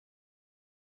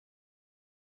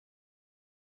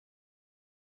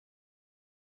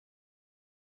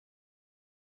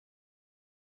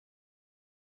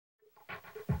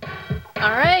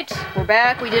Alright, we're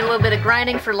back. We did a little bit of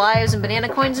grinding for lives and banana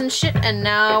coins and shit, and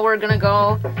now we're gonna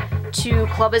go to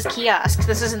Clubba's kiosk.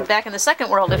 This isn't back in the second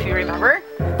world, if you remember.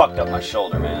 Fucked up my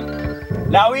shoulder, man.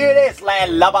 Now hear this,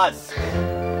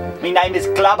 landlubbers. Me name is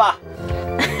Clubber.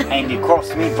 And you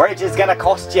cross me bridge is gonna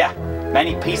cost ya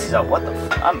many pieces of what the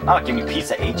f— I'm not giving you a piece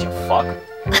of eight, you fuck.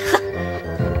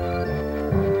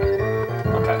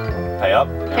 Okay, pay up.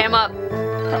 Pay him up.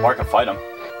 Or I can fight him.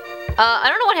 I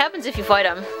don't know what happens if you fight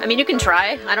him. I mean, you can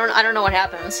try. I don't know what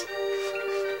happens.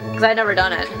 Because I've never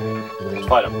done it. Let's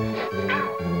fight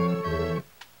him.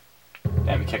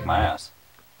 Damn, you kicked my ass.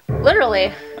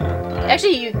 Literally.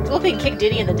 Actually, you look like you kicked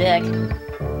Diddy in the dick.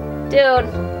 Dude.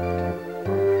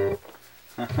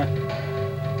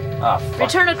 Ah, fuck.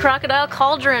 Return to Crocodile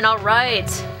Cauldron, alright.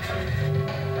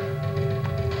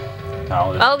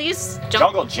 No, Oh, these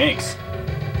Jungle Jinx.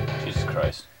 Jesus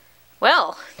Christ.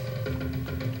 Well.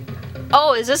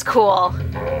 Oh, is this cool?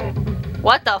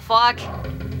 What the fuck?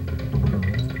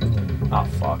 Oh,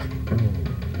 fuck.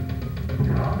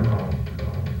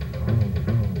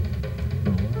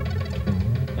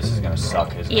 This is gonna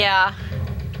suck, isn't it? Yeah.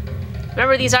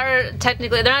 Remember, these are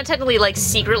technically— they're not technically like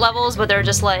secret levels, but they're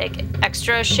just like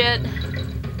extra shit.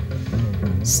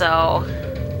 So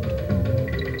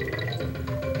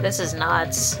this is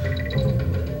nuts.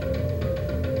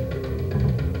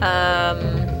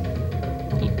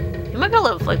 You might be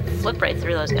able to like flip right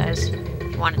through those guys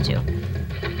if you wanted to.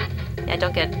 Yeah,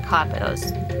 don't get caught by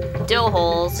those dill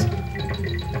holes.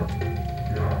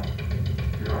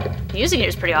 The music here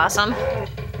is pretty awesome.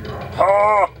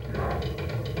 Oh!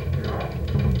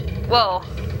 Whoa.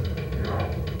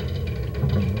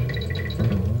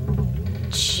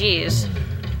 Jeez.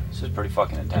 This is pretty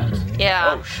fucking intense.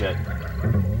 Yeah. Oh shit.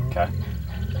 Okay.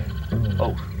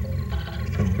 Oh.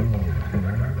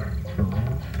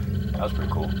 That was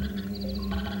pretty cool.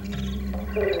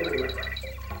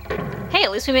 Hey,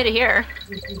 at least we made it here.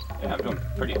 Yeah, I'm doing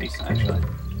pretty decent actually.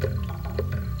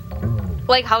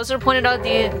 Like Hauser pointed out,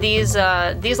 these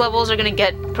levels are gonna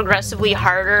get progressively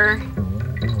harder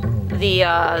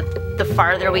the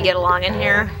farther we get along in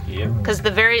here. Yep. Because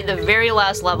the very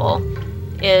last level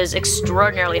is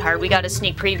extraordinarily hard. We got a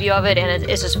sneak preview of it, and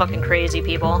it's just fucking crazy,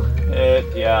 people.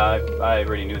 Yeah, I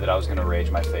already knew that I was gonna rage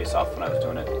my face off when I was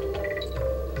doing it.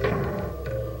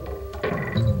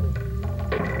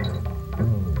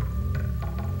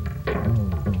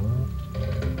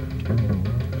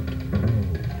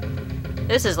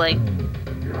 This is like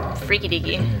freaky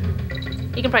deaky.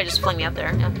 You can probably just fling me up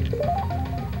there. Yeah.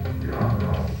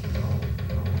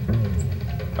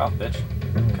 Drop, bitch.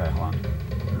 Okay, hold on.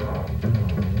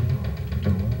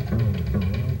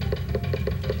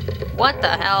 What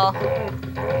the hell?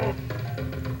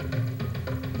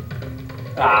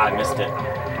 Ah, I missed it.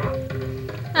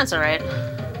 That's alright.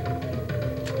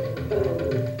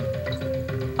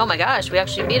 Oh my gosh, we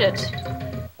actually beat it.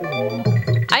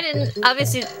 I didn't,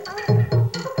 obviously.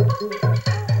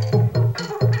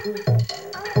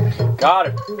 God,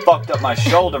 it fucked up my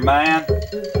shoulder, man.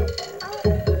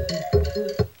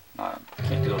 I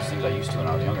can't do those things I used to when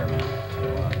I was younger, man.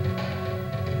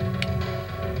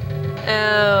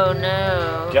 Oh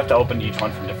no. Do you have to open each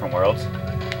one from different worlds?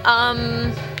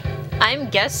 I'm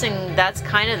guessing that's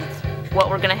kind of what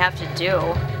we're gonna have to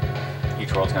do.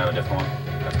 Each world's kind of a different one?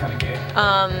 That's kind of gay.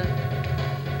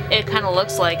 It kind of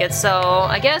looks like it, so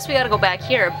I guess we gotta go back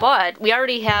here, but we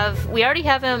already have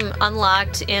him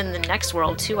unlocked in the next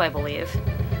world too, I believe.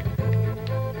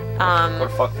 Or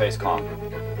fuckface Kong.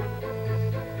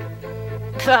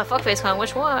 Fuckface Kong,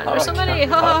 which one? There's so many.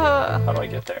 How do I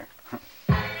get there?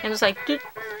 And it's like, doot.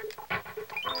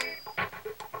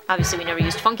 Obviously we never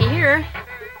used Funky here.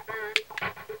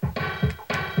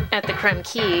 At the Creme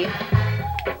Key.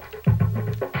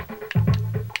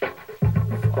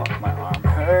 Fuck, my arm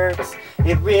hurts.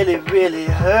 It really, really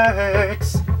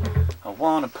hurts. I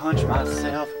wanna punch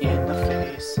myself in the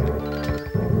face.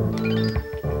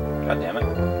 God damn it.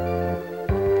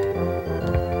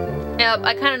 Yep,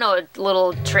 I kind of know a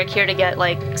little trick here to get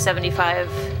like 75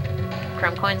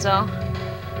 Creme coins though.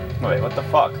 Wait, what the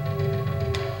fuck?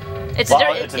 It's,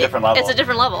 it's a different level. It's a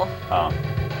different level. Oh.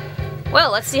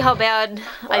 Well, let's see how bad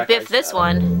I biff this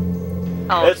one.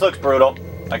 Oh. This looks brutal.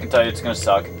 I can tell you it's gonna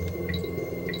suck.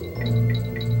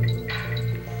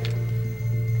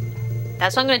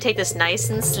 That's why I'm gonna take this nice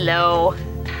and slow.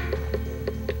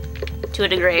 To a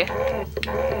degree.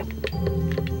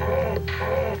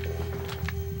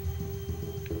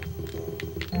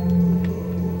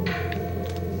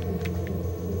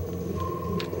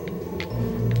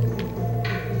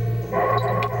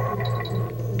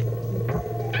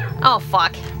 Oh,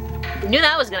 fuck. Knew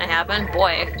that was gonna happen.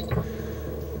 Boy.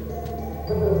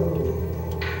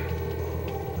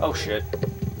 Oh shit.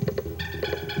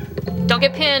 Don't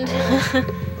get pinned.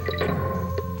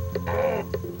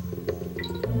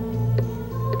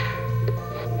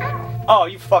 Oh,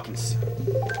 you fucking.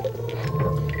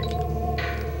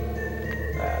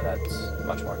 That's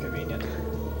much more convenient.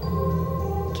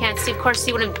 Can't see, of course,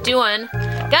 see what I'm doing.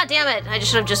 God damn it! I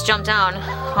just should have just jumped down.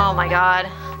 Oh my god.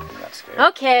 That's scary.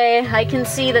 Okay, I can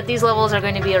see that these levels are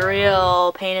going to be a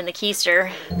real pain in the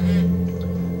keister.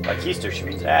 By keister, she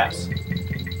means ass.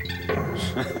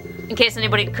 In case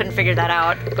anybody couldn't figure that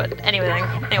out. But anyway.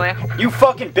 You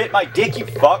fucking bit my dick, you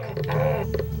fuck!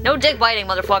 No dick biting,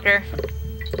 motherfucker.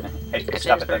 Hey,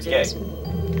 stop it, that's gay.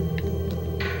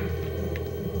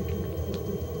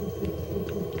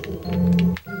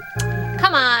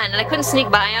 Come on, and I couldn't sneak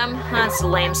by him. That's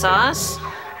lame sauce.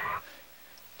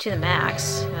 To the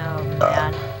max. Oh,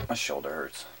 man. My shoulder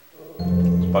hurts. It's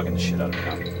bugging the shit out of me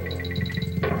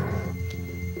now.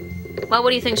 Well,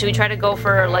 what do you think? Should we try to go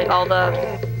for, like, all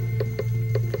the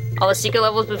secret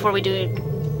levels before we do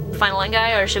Final End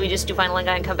Guy, or should we just do Final End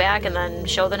Guy and come back and then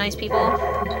show the nice people?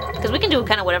 Because we can do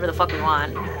kind of whatever the fuck we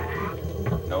want.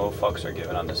 No fucks are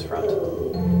given on this front.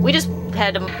 We just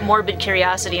had a morbid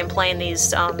curiosity in playing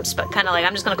these, kind of like,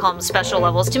 I'm just going to call them special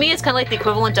levels. To me, it's kind of like the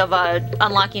equivalent of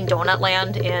unlocking Donut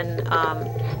Land in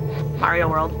Mario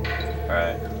World.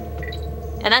 Right.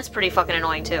 And that's pretty fucking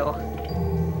annoying, too.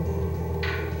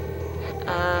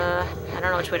 I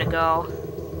don't know which way to go.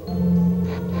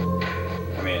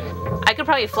 I mean... I could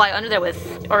probably fly under there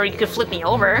with... Or you could flip me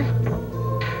over.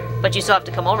 But you still have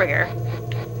to come over here.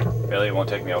 Really? It won't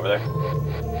take me over there?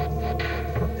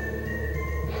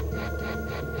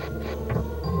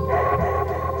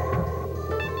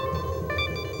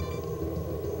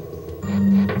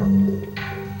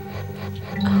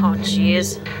 Oh,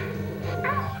 jeez.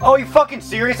 Oh, you fucking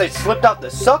serious? I slipped out the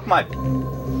suck my...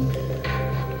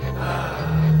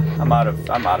 I'm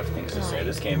out of things to say.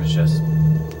 This game is just...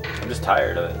 I'm just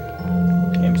tired of it.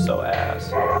 This game's so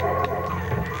ass.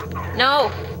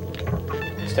 No!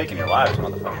 It's taking your lives,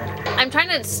 motherfucker. I'm trying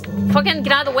to fucking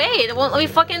get out of the way. It won't let me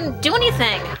fucking do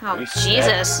anything. Oh,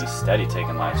 Jesus. He's steady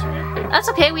taking lives from you. That's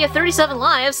okay, we have 37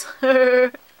 lives.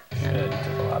 Shit, you took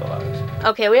a lot of lives.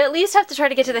 Okay, we at least have to try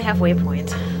to get to the halfway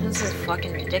point. This is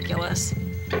fucking ridiculous.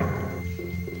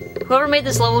 Whoever made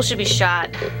this level should be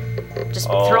shot. Just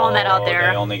throwing that out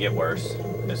there. They only get worse.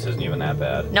 This isn't even that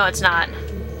bad. No, it's not.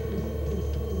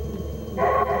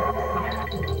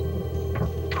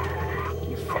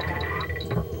 You fucking...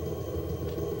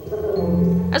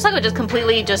 I just like it just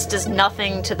completely just does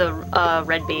nothing to the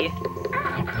red bee.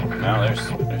 No,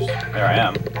 there I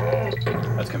am.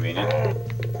 That's convenient.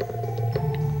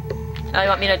 Oh, you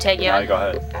want me to tag you No, in? go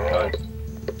ahead. Go ahead.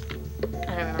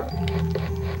 I don't remember.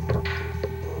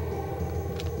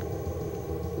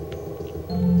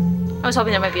 I was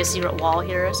hoping there might be a secret wall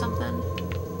here or something.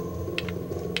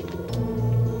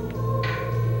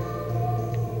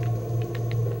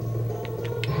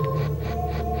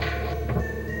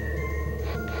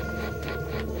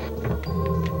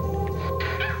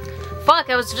 Fuck,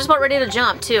 I was just about ready to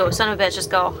jump too. Son of a bitch, just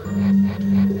go.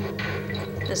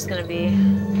 This is gonna be...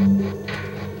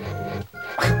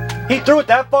 He threw it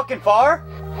that fucking far?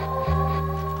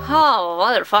 Oh,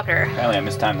 motherfucker. Apparently I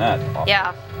mistimed that. Awesome.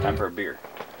 Yeah. Time for a beer.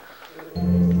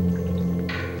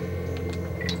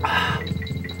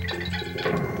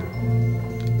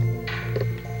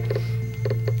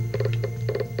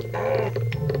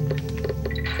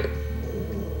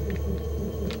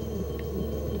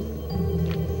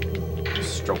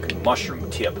 Stroking mushroom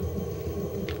tip.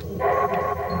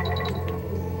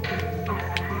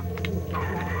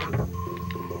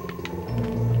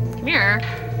 Come here.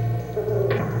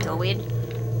 Dillweed.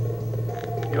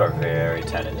 You are very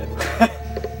tentative.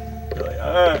 You're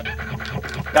like,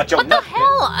 got your What the nut.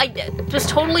 hell? I was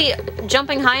totally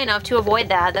jumping high enough to avoid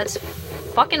that. That's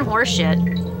fucking horseshit.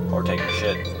 Or taking a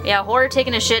shit. Yeah, whore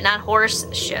taking a shit, not horse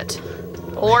shit.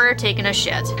 Whore taking a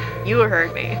shit. You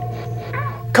heard me.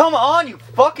 Come on, you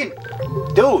fucking...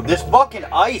 Dude, this fucking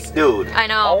ice, dude. I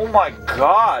know. Oh my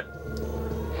god.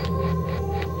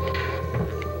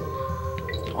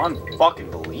 Unfucking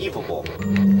believable.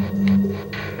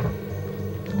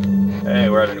 Hey,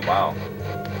 we're at a new... Wow.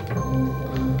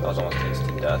 That was almost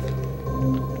instant death.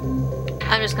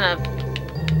 I'm just gonna...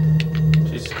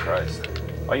 Jesus Christ.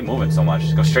 Why are you moving so much?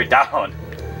 Just go straight down.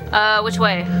 Which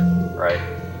way? Right.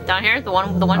 Down here? The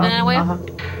one banana way? Uh-huh.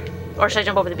 Or should I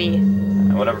jump over the bee?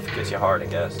 Whatever gets you hard, I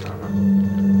guess. I don't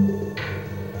know.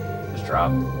 Just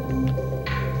drop.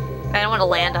 I don't want to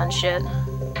land on shit.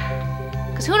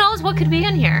 Because who knows what could be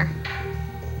in here?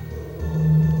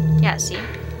 Yeah, see?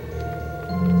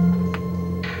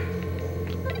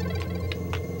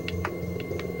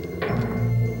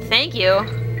 Thank you.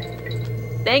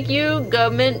 Thank you,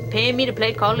 government, paying me to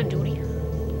play Call of Duty.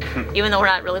 Even though we're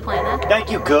not really playing that. Thank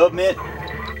you, government.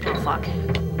 Oh, fuck.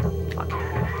 Fuck.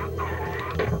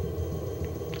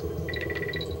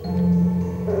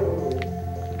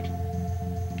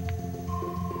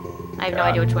 I have no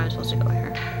idea which way I'm supposed to go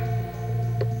here.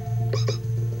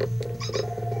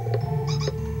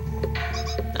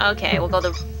 Okay, we'll go the...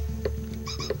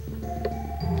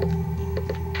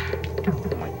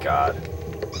 Oh my god.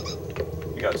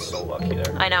 You got so lucky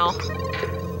there. I know.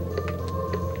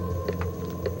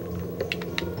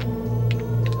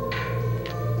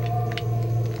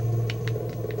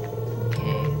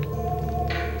 Okay.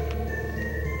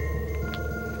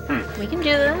 We can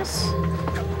do this.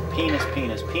 Penis,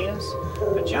 penis, penis.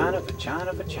 Vagina,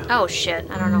 vagina, vagina. Oh shit,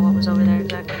 I don't know what was over there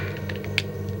exactly.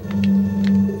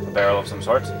 A barrel of some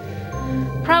sorts?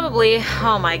 Probably.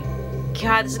 Oh my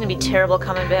god, this is gonna be terrible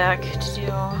coming back to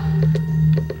do.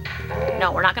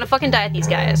 No, we're not gonna fucking die at these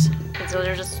guys. Because those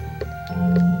are just...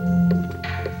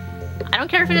 I don't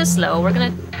care if it is slow, we're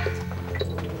gonna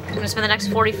spend the next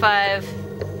 45...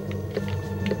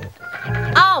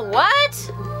 Oh, what?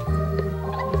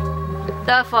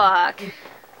 The fuck?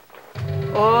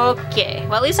 Okay.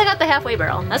 Well, at least I got the halfway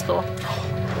barrel. That's cool.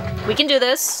 We can do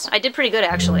this. I did pretty good,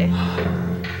 actually.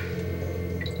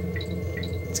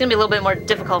 It's gonna be a little bit more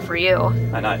difficult for you.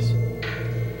 Ah, nice.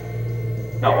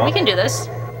 No, well, We can do this.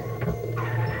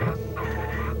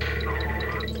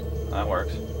 that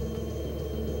works.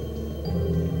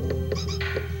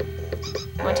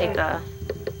 I'm gonna take the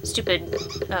stupid,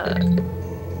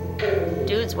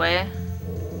 dude's way.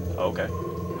 Okay,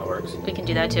 that works. We can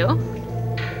do that too.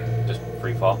 Just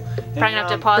free fall. Probably gonna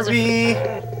have to pause it.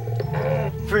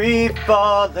 Free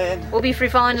falling. We'll be free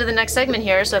falling to the next segment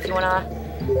here, so if you wanna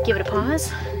give it a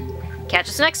pause, catch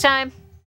us next time.